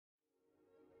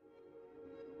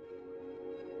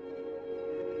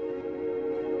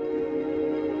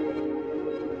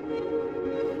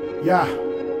Yeah.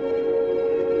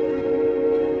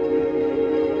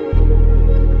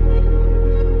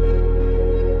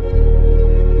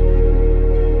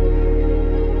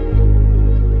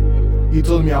 He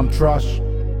told me I'm trash.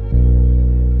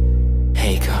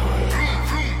 Hey God.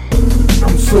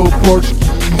 I'm so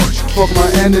Portuguese, fuck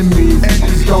my enemies.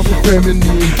 She's down so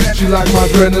feminine, she like my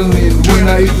adrenaline. When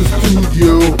I hit the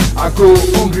studio, I go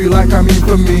hungry like I'm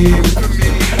infamy.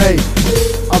 Hey,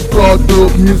 I've got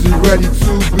dope music ready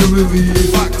to be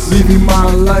released. Living my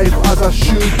life as I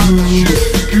should do,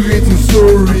 creating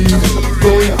stories,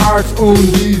 going hard on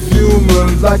these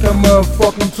humans like I'm a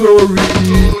fucking Tory.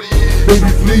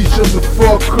 Baby, please shut the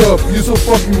fuck up, you're so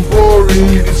fucking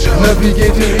boring.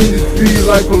 Navigating in this beat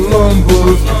like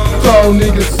Columbus. Tall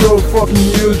niggas so fucking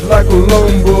huge like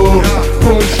Columbo.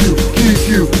 Punch you, kick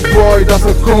you, boy that's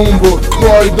a combo.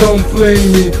 Boy don't play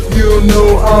me, you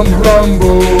know I'm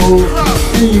Rambo.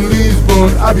 In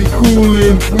Lisbon, I be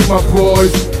coolin' with my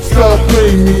boys. Stop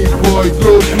playing me, boy,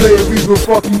 go play with your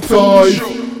fucking toys.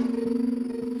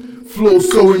 Flow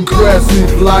so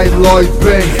impressive like Lloyd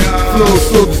Banks. Flow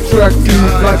so distracting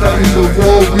like I'm in the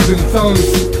wall with them tongues.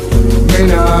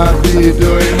 Man, I be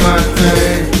doing my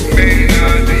thing. Man, I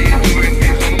be doing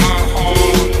this on my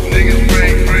own. Niggas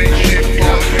break shit,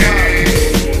 okay.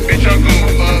 Bitch, I go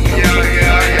up, yeah.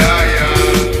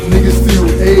 Niggas still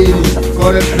 80,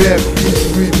 got a bad bitch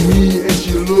with me and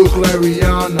she look like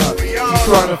Rihanna. She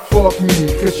tryna fuck me,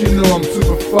 cause you know I'm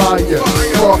super fire.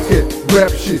 Fuck it,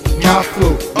 rap shit, my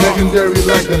flow, legendary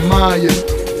like the Mayas.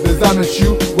 Designer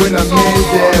shoe when I made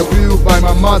that wheel by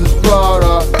my mother's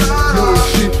Prada. You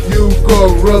shit, you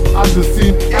corrupt at the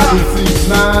scene, I don't see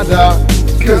nada.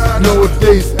 Cause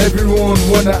nowadays everyone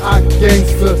wanna act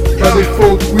gangster, but they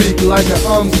fall quick like a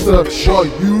hamster. Boy,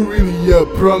 you really a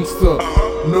prankster.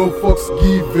 No fucks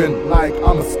given like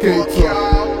I'm a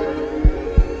skater.